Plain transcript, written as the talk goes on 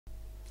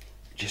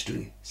Just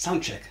doing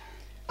sound check.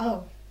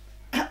 Oh,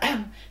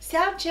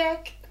 sound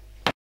check.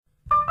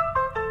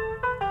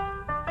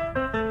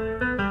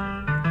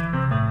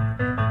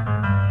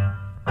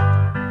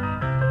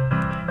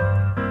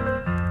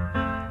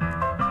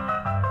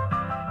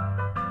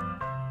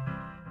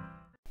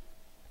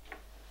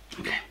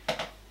 Okay.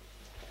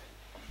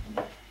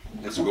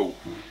 Let's go.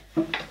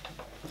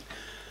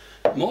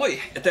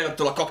 Moi ja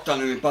tervetuloa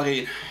Cocktailnyymin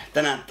pariin.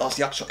 Tänään taas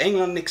jakso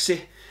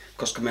englanniksi,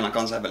 koska meillä on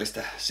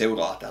kansainvälistä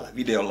seuraa täällä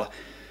videolla.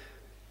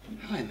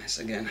 Hi, miss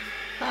again.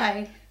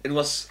 Hi. It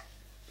was,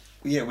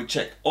 yeah, we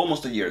checked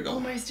almost a year ago.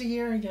 Almost a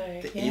year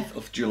ago. The yeah. 8th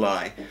of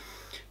July.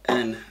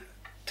 And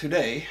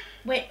today...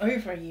 Wait,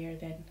 over a year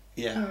then.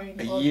 Yeah, Or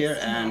in a August year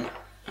now.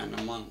 and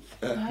a month.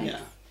 Nice. Yeah.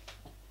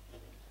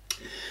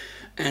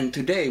 And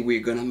today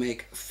we're gonna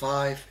make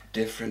 5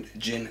 different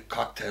gin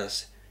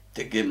cocktails.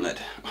 The Gimlet,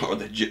 or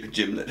the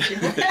Gimlet.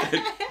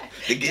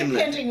 The Gimlet.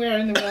 Depending where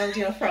in the world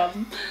you're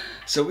from.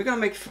 So we're gonna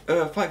make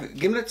 5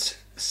 gimlets,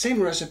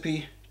 same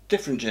recipe,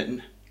 different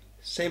gin,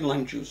 same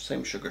lime juice,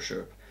 same sugar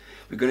syrup.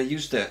 We're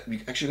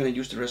actually gonna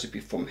use the recipe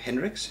from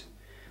Hendrick's,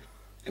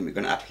 and we're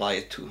gonna apply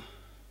it to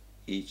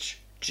each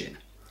gin.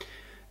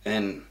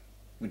 And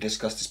we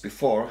discussed this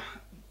before.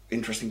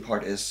 Interesting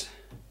part is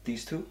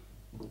these two,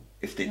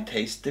 if they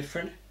taste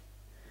different,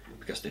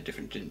 because they're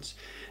different gins.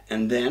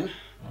 And then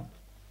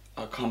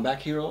our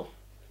comeback hero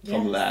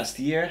from last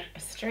year,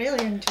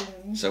 Australian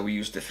gin. so we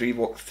used the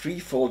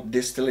threefold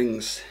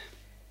distillings.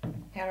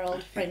 Our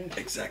old friend.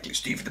 Exactly,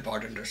 Steve the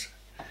Bartender's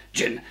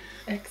gin.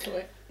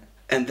 Excellent.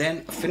 And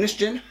then a Finnish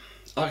gin,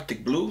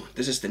 Arctic Blue.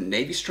 This is the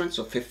navy strength,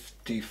 so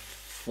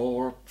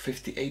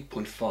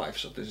 58.5.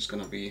 So this is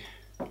gonna be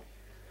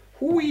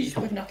whee.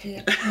 Would knock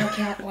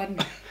out one.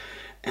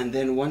 And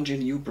then one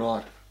gin you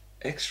brought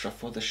extra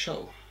for the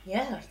show.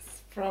 Yes,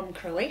 from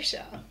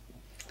Croatia.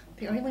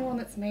 The only one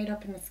that's made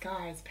up in the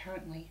skies,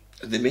 apparently.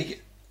 They make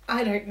it.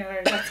 I don't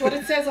know. That's what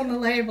it says on the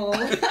label.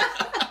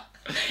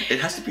 It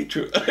has to be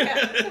true.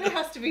 Yeah, it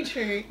has to be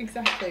true.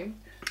 Exactly.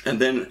 And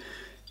then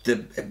the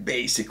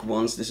basic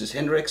ones. This is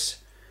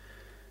Hendrick's,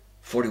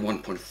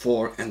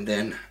 41.4, and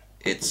then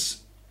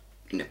it's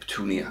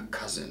NEPTUNIA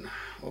cousin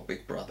or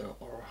big brother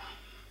or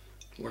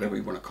whatever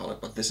you want to call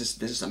it. But this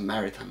is a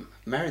maritime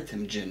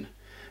gin,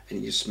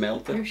 and you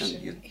smelled it.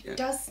 Ocean. It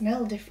does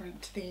smell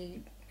different to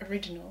the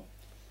original.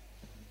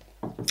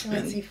 So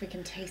let's see if we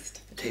can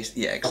taste the taste.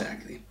 Yeah,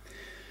 exactly.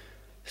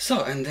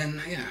 So and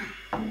then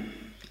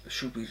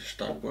should we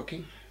start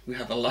working? We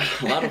have a lot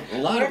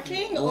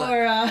working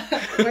or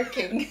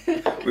working?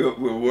 We're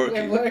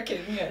working. We're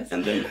working, yes.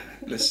 And then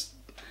let's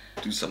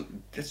do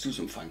some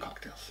fine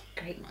cocktails.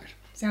 Great. Right.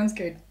 Sounds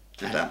good.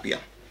 Yeah.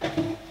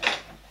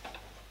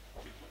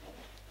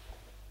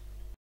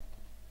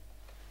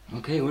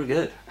 Okay, we're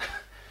good.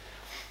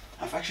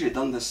 I've actually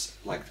done this,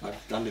 like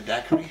I've done the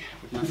daiquiri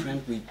with my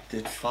friend. We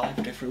did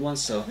 5 different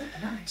ones, so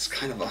nice. it's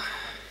kind of a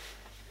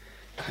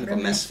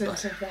mess.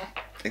 But of that.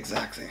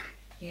 exactly.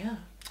 Yeah.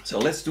 So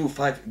let's do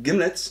 5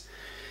 gimlets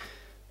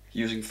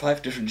using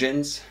 5 different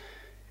gins.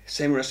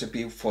 Same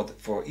recipe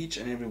for each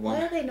and every one.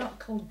 Why are they not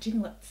called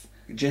ginlets?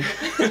 Ginlets.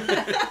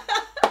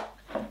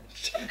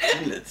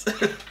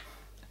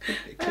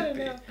 It could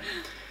be.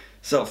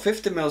 So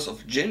 50 ml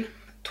of gin,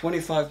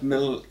 25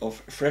 ml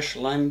of fresh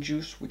lime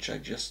juice, which I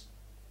just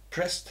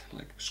pressed,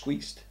 like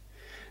squeezed,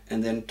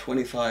 and then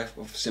 25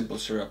 of simple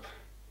syrup,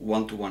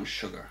 1:1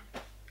 sugar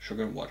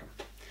and water.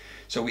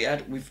 So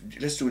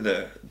let's do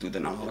the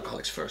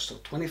non-alcoholics first. So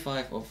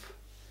 25 of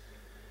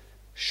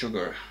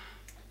sugar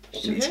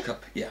in each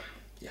cup. Yeah,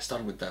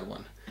 start with that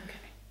one. Okay.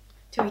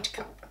 To each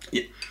cup.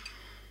 Yeah.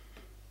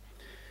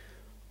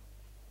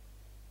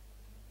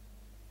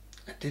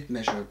 I did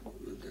measure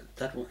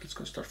that one. It's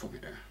gonna start from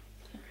here.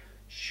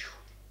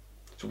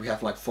 So we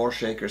have like 4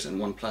 shakers and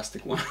 1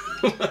 plastic one.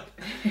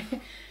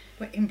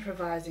 We're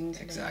improvising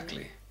today.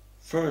 Exactly.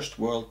 First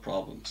world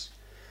problems.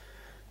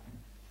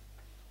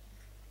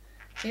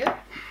 Yeah.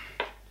 Yep.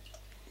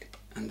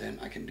 And then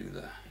I can do the...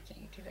 Okay,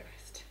 you do the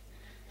rest.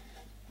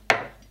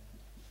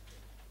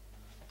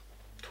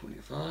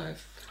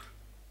 25.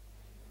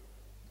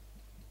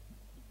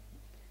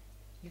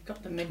 You've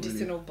got the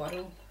medicinal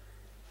bottle.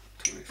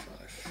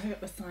 25. I've got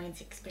the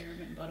science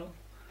experiment bottle.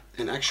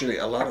 And actually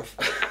a lot of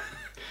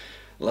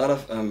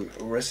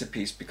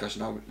recipes, because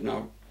now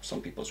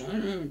some people say,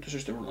 this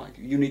is the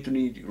you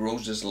need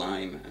roses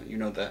lime, and you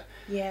know the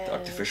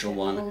artificial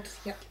one.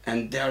 Yeah.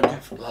 And there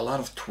are a lot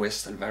of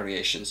twists and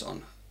variations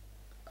on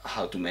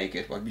how to make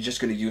it, but we're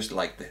just going to use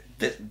like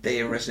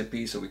their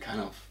recipe, so we kind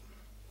of...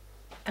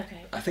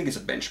 Okay. I think it's a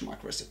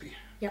benchmark recipe.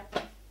 Yep.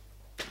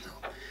 So,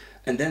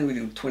 and then we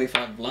do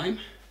 25 lime.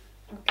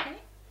 Okay.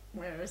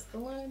 Where is the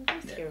lime?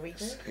 Here we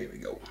go. Here we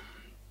go.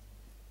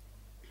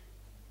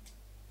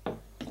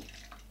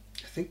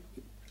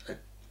 I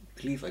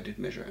believe I did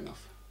measure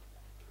enough.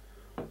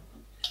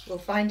 We'll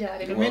find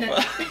out in a minute.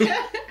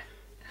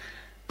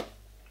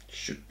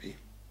 Should be.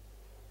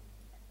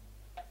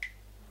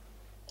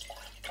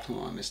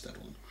 Oh, I missed that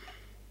one.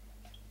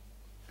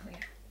 Oh,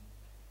 yeah.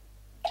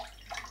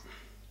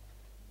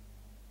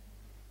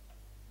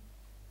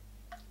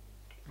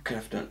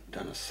 could have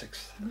done a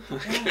sixth.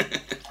 Yeah.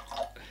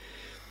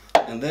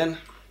 And then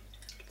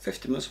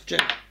 50 ml of gin.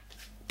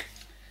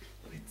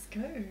 Let's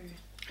go. I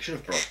should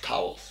have brought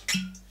towels.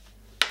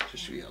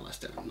 Just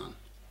realized there are none.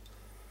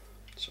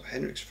 So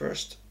Hendrick's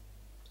first.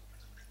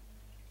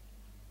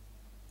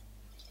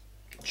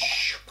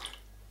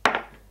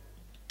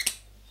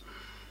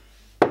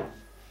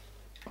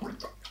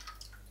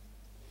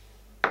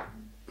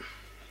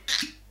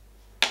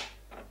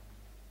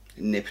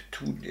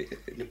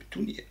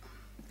 NEPTUNIA.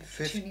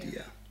 50.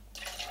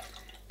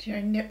 Do you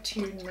know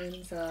Neptune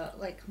means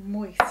like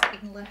moist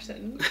in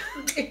Latin?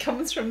 It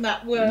comes from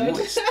that word.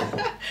 Moist.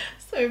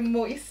 So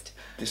moist.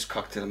 This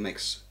cocktail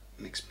makes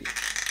me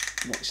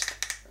moist.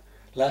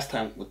 Last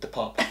time with the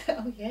pop.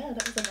 Oh yeah,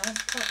 that was a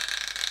nice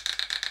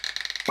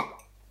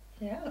pop.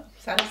 Yeah,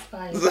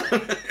 satisfying.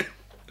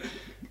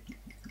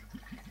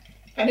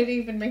 And it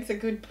even makes a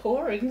good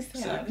pouring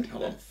sound. Exactly.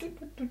 Hold on.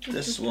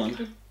 This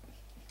one.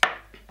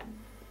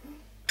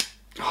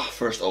 Oh,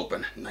 first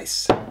open.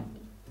 Nice.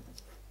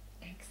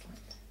 Excellent.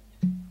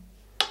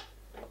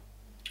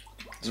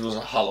 This was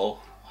a hollow.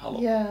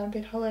 Yeah, a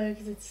bit hollow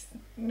because it's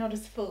not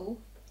as full,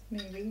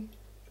 maybe.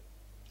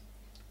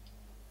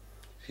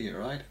 Here,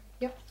 right?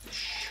 Yep.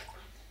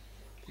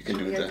 You can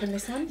do Can we it. open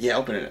this one? Yeah,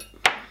 open it.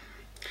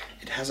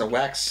 It has a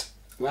wax seal.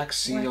 Wax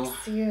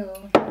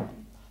seal.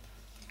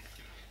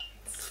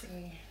 Let's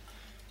see.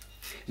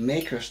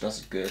 Makers does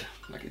it good.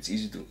 Like it's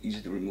easy to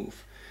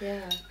remove.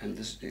 Yeah. And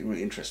this it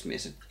really interests me.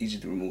 Is it easy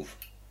to remove?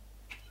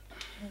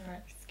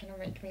 Alright, it's gonna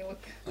make me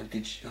look. Hold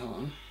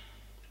on.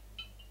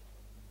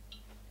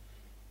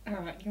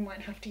 Alright, you might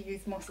have to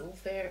use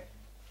muscles there.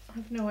 I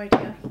have no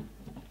idea.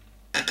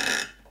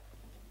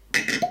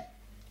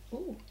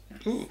 Ooh.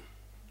 Nice. Ooh.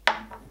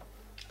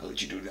 I'll let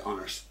you do the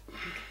honors.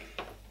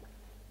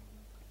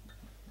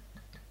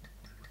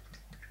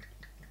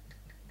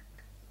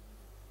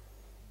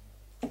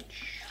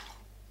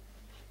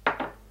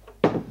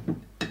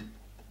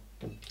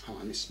 Oh,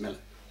 let me smell it.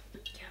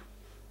 Yeah.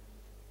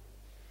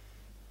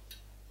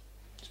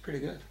 It's pretty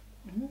good.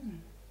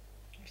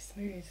 Very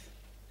smooth.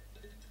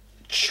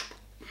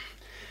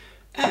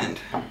 And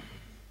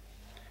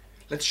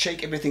let's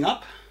shake everything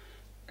up.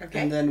 Okay.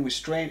 And then we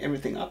strain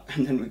everything up,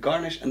 and then we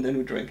garnish, and then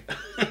we drink.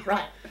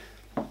 Right.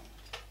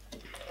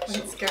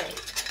 Let's go.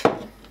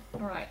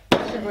 Alright,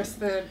 show us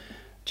the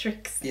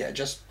tricks. Yeah,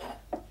 just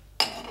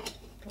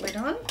The lid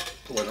on.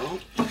 pull it on.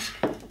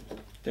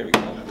 There we go.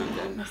 And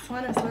then, This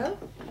one as well.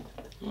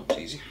 oh, it's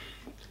easy.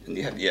 And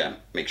you have, yeah,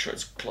 make sure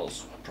it's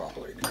closed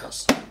properly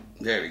because,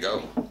 there we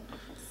go.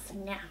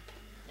 Snap.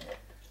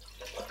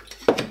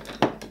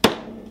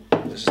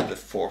 This is the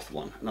fourth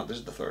one. No, this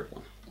is the third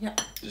one. Yeah.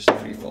 This is the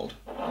threefold.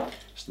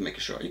 Just to make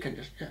sure. You can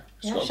just, yeah.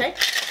 Yeah, swirl. shake.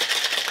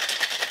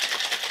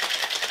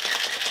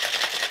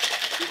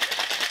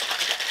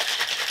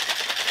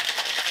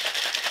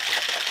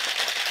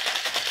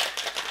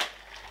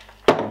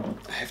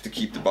 I have to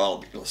keep the bottle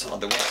because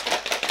otherwise.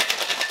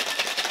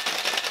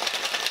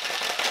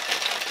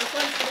 This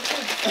one's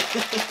for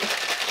the kids.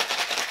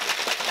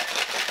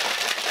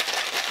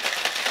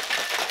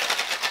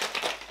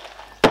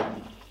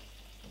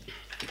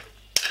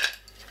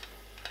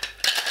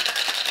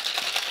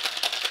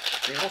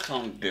 They all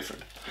sound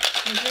different.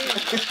 They do. They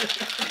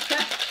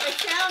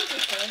sound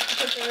different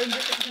because they're in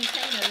different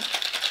containers.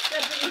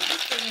 That'd be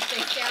interesting if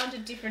they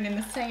sounded different in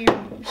the same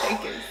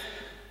shakers.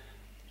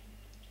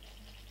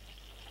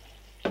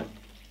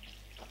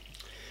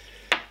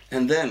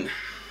 And then,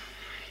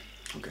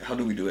 okay, how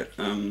do we do it?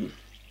 Okay,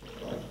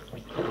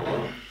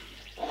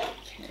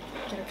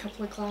 get a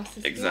couple of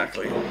glasses.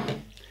 Exactly.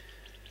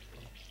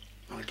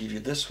 I'll give you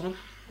this one.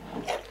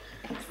 Here.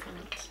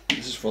 Excellent.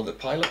 This is for the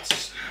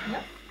pilots.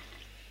 Yep.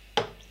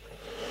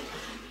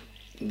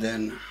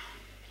 Then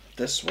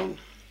this one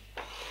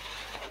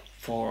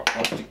for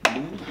Arctic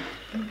Blue.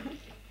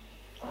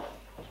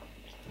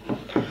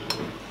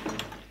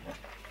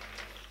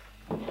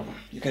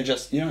 You can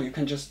just, you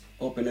can just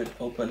open the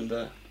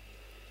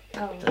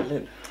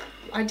lid.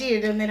 I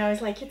did, and then I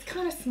was like, it's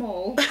kind of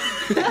small.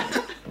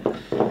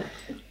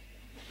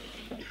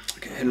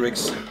 Okay,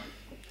 Hendrick's.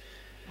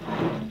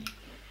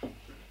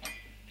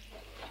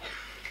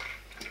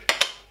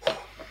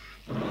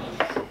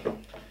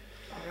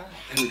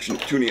 Hendrick's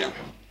NEPTUNIA.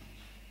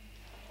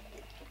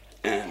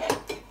 And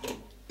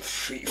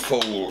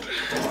threefold.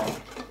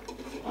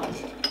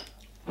 Awesome.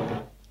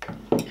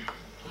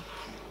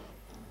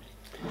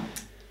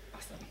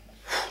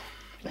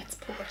 Let's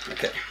pour.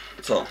 Okay,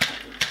 so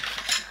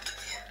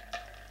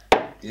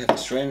you have a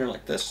strainer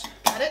like this.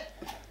 Got it?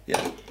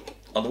 Yeah,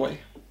 other way.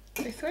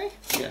 This way?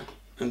 Yeah,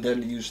 and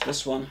then use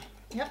this one.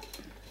 Yep.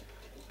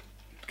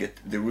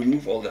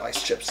 Remove all the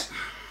ice chips.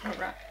 All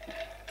right.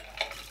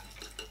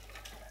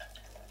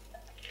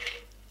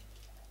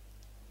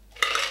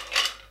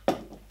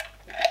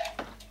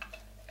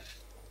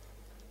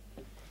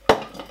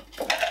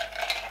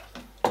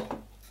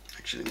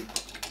 Actually,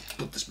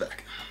 put this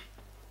back.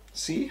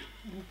 See?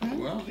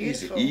 Well,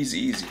 Beautiful.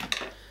 easy.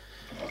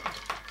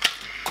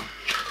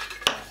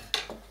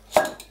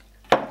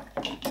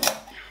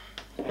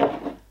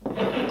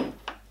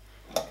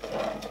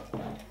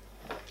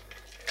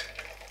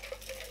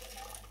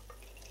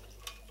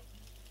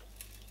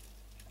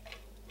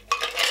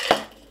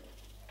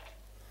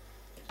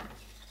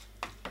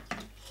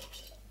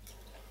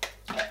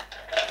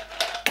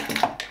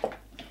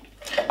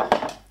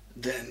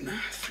 Then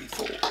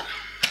 3/4.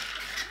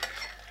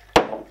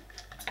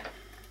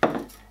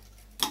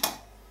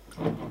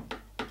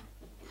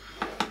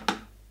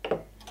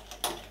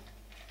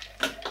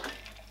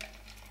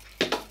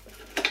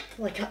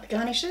 Like cut the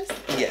garnishes?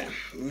 Yeah,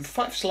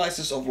 5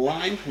 slices of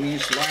lime. We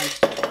use lime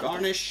to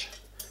garnish.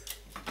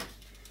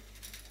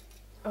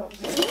 Oh.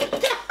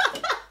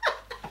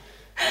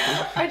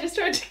 I just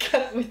tried to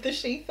cut it with the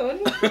sheath on.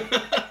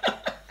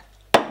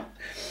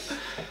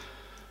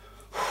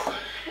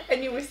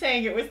 And you were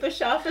saying it was the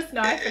sharpest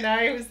knife, and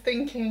I was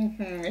thinking,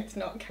 it's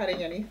not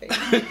cutting anything.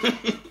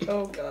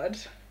 Oh God.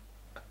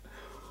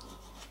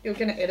 You're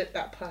gonna edit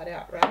that part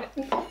out, right?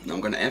 No, I'm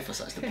gonna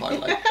emphasize the part,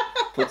 like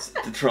puts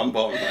the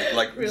trombone,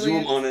 like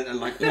zoom on it and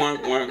like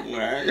wank, wank,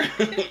 wank.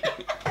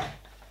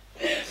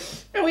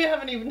 And we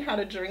haven't even had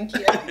a drink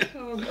yet.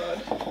 Oh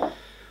God.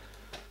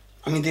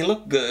 I mean, they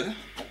look good.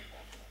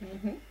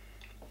 Mm-hmm.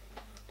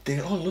 They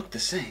all look the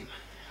same.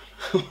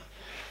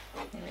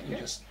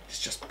 Let's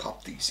just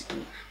pop these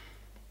in.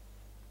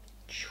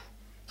 Should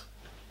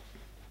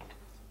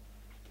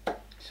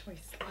we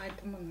slide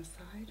them on the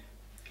side?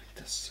 Like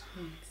this.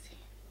 Let's see.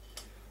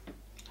 I'm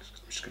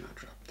just gonna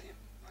drop them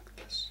like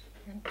this.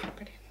 You're gonna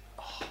drop it in.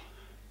 Oh. I'm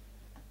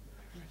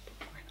gonna put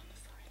mine on the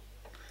side.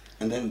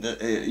 And then the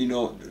you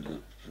know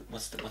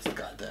what's the guy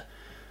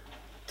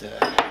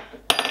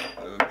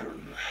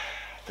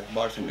the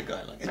bartender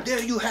guy, like, and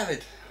there you have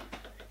it.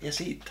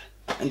 Yes, eat.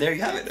 And there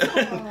you have it.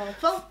 Oh,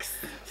 folks.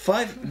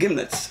 5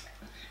 gimlets.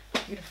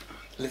 Beautiful.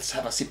 Let's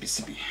have a sippy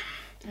sippy.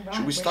 Right,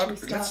 Should we start? where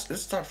should we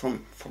Let's start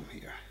from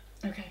here.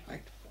 Okay.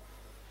 Right.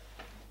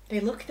 They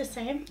look the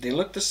same. They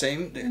look the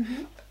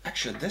same.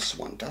 Actually, this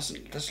one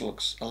doesn't. This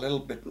looks a little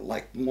bit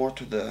like more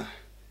to the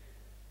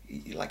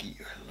like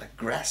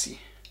grassy.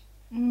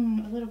 A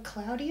little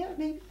cloudier,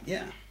 maybe.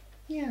 Yeah.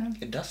 Yeah.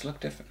 It does look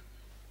different.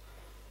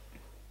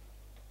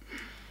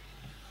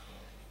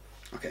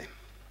 Okay.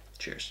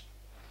 Cheers.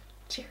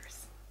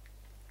 Cheers.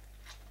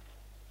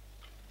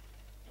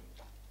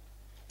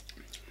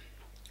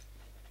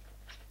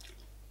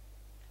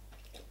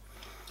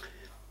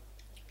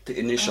 The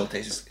initial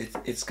taste is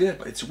it's good,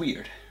 but it's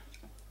weird.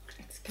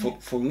 It's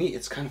good. For me,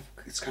 it's kind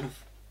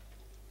of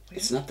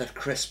it's not that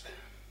crisp.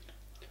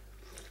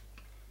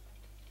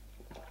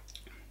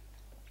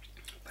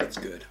 But it's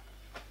good.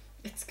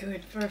 It's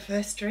good for a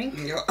first drink.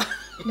 Yeah.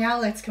 Now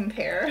let's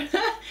compare.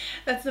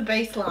 That's the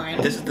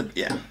baseline. This is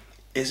the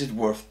Is it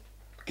worth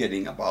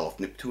getting a bottle of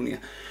NEPTUNIA?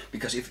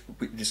 Because if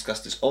we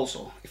discuss this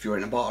also, if you're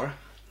in a bar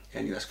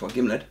and you ask for a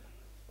gimlet,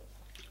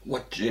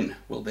 what gin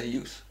will they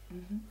use?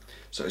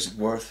 So is it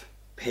worth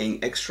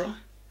paying extra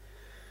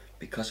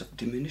because of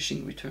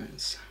diminishing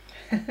returns?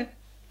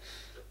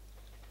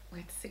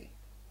 Let's see.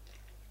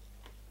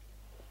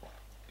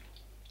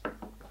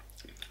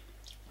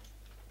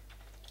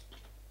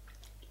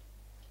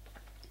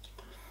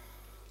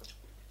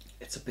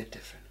 It's a bit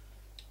different.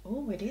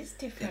 Oh, it is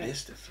different. It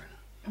is different.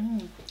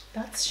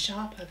 That's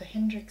sharper. The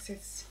Hendrick's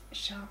is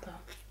sharper.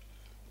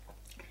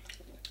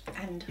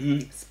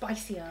 And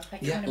spicier,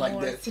 like Yeah, kind of like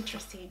more the-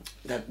 citrusy.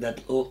 That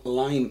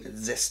lime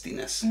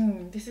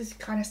zestiness. This is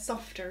kind of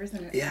softer,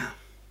 isn't it? Yeah.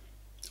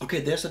 Okay,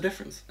 there's a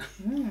difference.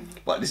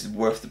 But is it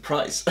worth the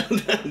price?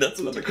 That's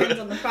another Depends question.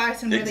 on the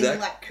price and whether you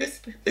Exact- like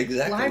crisp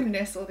Exactly.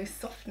 limeness or this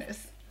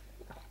softness.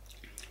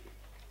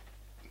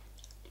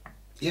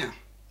 Yeah.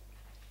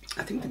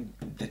 I think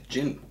the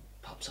gin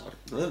pops out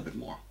a little bit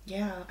more.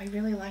 Yeah, I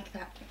really like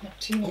that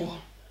NEPTUNIA.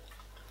 Oh.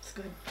 It's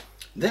good.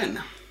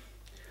 Then,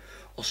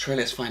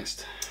 Australia's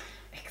finest.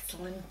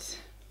 Excellent.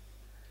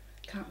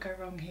 Can't go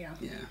wrong here.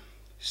 Yeah.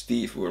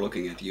 Steve, we're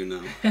looking at you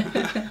now.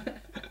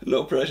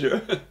 No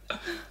pressure.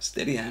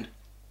 Steady hand.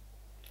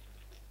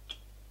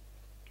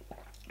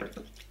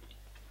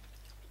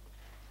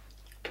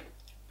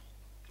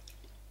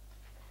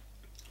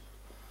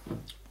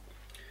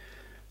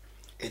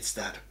 It's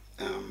that,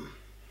 Oh,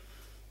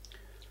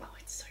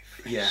 it's so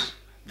fresh. yeah,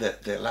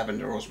 the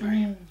lavender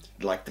rosemary,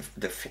 like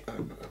the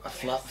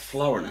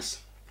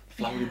flowerness,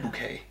 flowery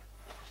bouquet.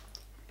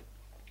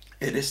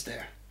 It is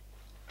there.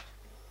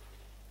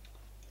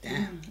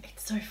 Yeah.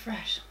 It's so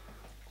fresh.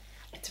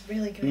 It's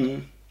really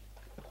good.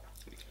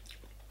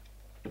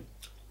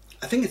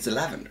 I think it's the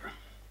lavender.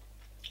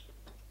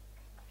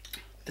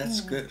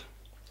 That's good.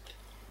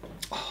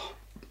 Oh.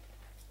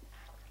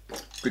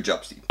 Good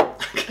job, Steve.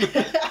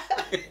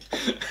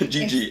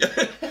 GG.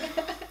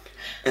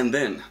 And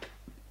then,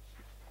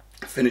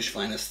 Finnish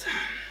finest,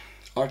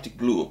 Arctic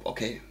Blue.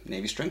 Okay,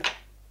 navy strength.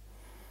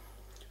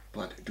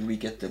 But do we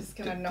get the? It's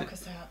gonna knock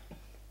us out.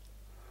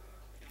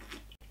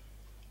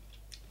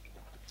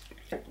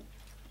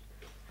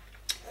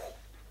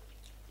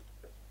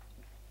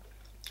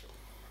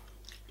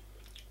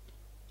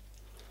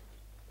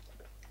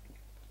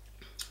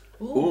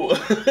 Ooh.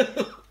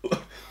 Ooh.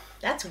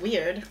 That's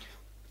weird.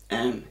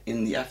 And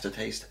in the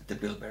aftertaste, the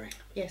bilberry.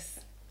 Yes,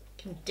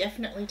 can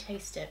definitely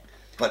taste it.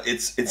 But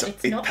it's It's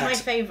not my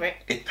favorite.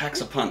 It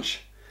packs a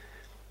punch.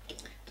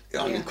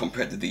 I mean, Yeah.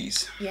 compared to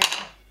these, Yeah,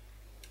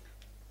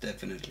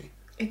 definitely.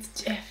 it's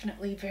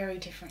definitely very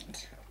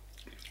different.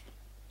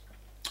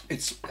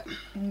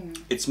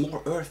 it's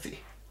more earthy.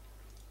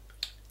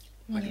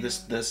 Like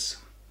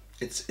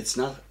it's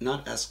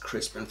not as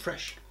crisp and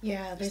fresh.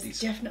 Yeah, there's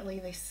definitely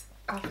this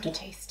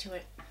aftertaste to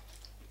it.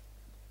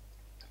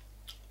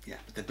 Yeah,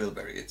 but the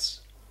bilberry,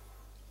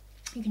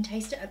 you can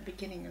taste it at the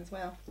beginning as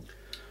well.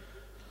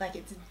 Like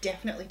it's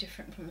definitely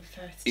different from the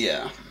first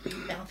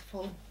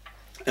mouthful.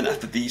 And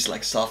after these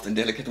like soft and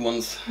delicate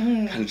ones,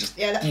 kind of just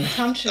that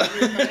punches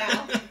in my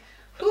mouth.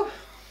 Ooh.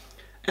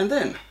 And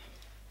then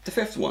the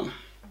fifth one.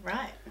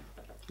 Right.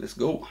 Let's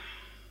go.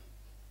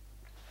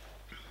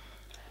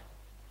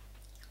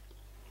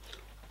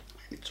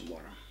 I need some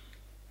water.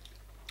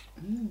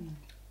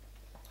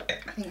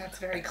 I think that's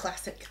very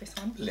classic, this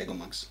one. Lego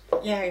mugs.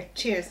 Yeah,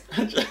 cheers.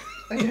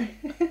 Okay.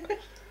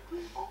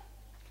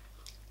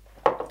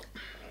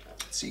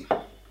 Let's see.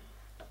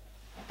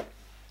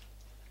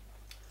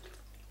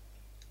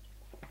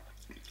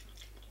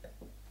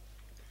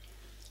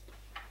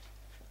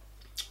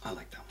 I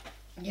like that one.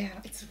 Yeah,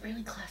 it's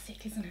really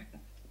classic, isn't it?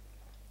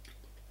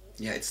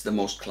 Yeah, it's the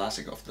most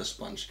classic of the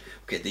sponge.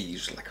 Okay, they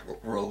use like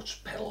rose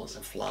petals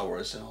and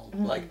flowers and all,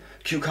 like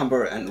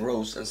cucumber and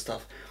rose and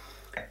stuff.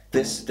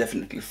 This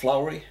definitely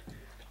flowery.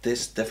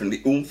 This definitely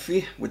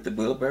oomphy with the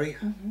bilberry,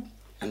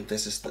 and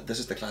this is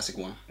the classic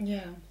one.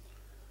 Yeah.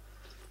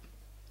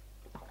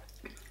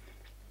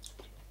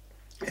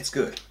 It's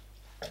good.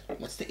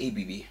 What's the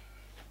ABV?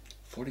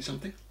 40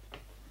 something?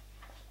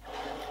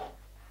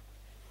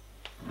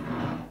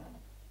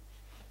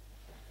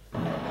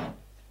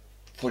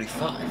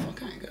 $45.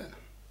 Okay, good.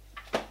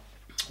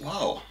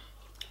 Wow.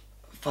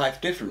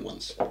 5 different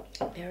ones.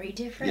 Very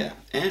different. Yeah,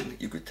 and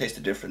you could taste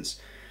the difference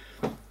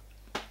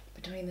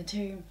between the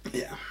two.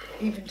 Yeah.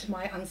 Even to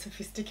my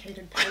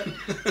unsophisticated palate.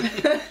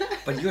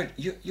 But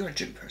you're a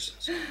gin person.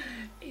 So.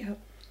 Yep.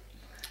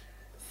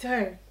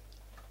 So,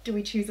 do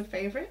we choose a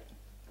favorite?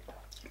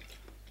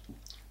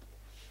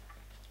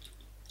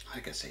 I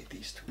can say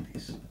these two.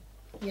 These.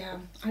 Yeah,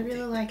 I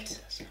really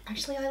liked.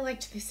 Actually, I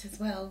liked this as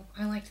well.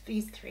 I liked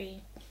these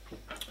 3,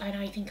 and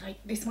I think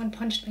this one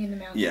punched me in the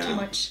mouth too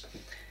much.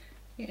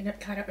 And it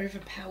kind of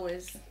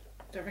overpowers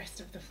the rest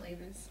of the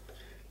flavors.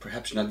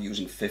 Perhaps not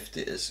using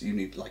 50 is you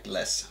need like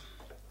less.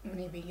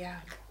 Maybe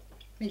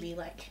maybe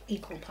like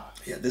equal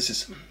parts. Yeah, this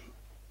is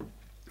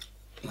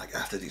like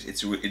after these,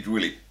 it's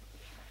really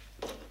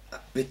a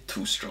bit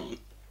too strong.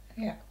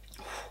 Yeah.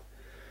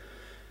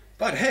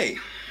 But hey.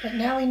 But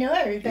now we know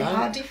they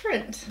are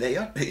different. They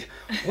are.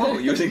 Wow,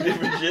 using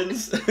different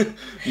gins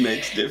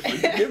makes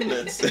different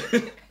gimlets.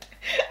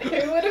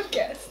 Who would have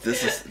guessed?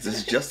 This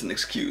is just an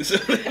excuse.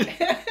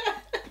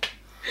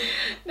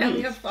 Now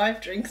we have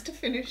 5 drinks to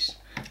finish.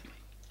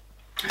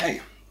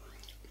 Hey,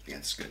 yeah,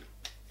 it's good.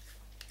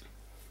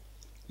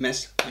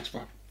 Miss, thanks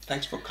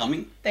for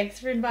coming. Thanks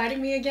for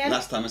inviting me again.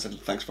 Last time I said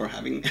thanks for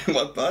having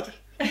but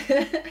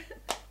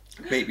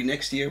maybe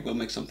next year we'll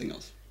make something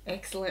else.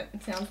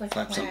 Excellent. Sounds like a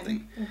plan.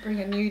 Something. We'll bring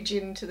a new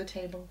gin to the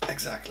table.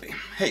 Exactly.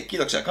 Hey,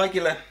 kiitoksia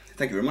kaikille.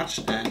 Thank you very much,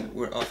 and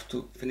we're off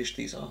to finish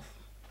these off.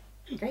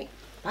 Great.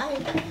 Bye.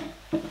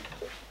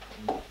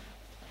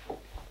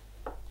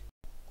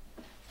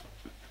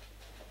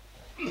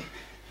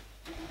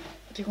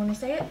 Do you want to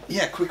say it?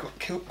 Yeah,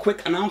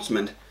 quick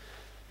announcement.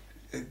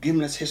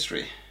 Gimlet's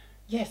history.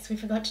 Yes, we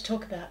forgot to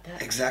talk about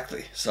that.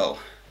 Exactly. So,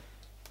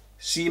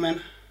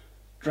 seamen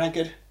drank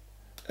it.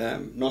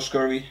 No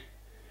scurvy.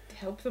 To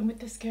help them with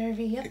the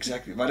scurvy, yep.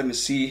 Exactly. Vitamin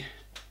C.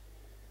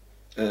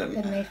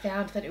 Then they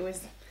found that it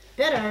was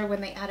better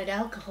when they added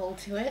alcohol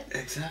to it.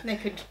 Exactly.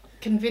 They could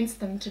convince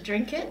them to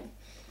drink it.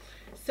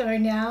 So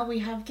now we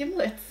have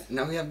gimlets.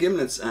 Now we have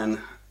gimlets, and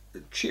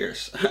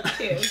cheers.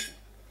 Cheers.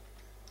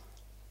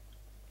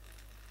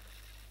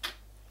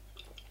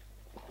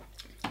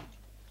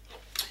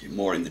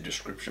 More in the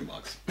description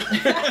box.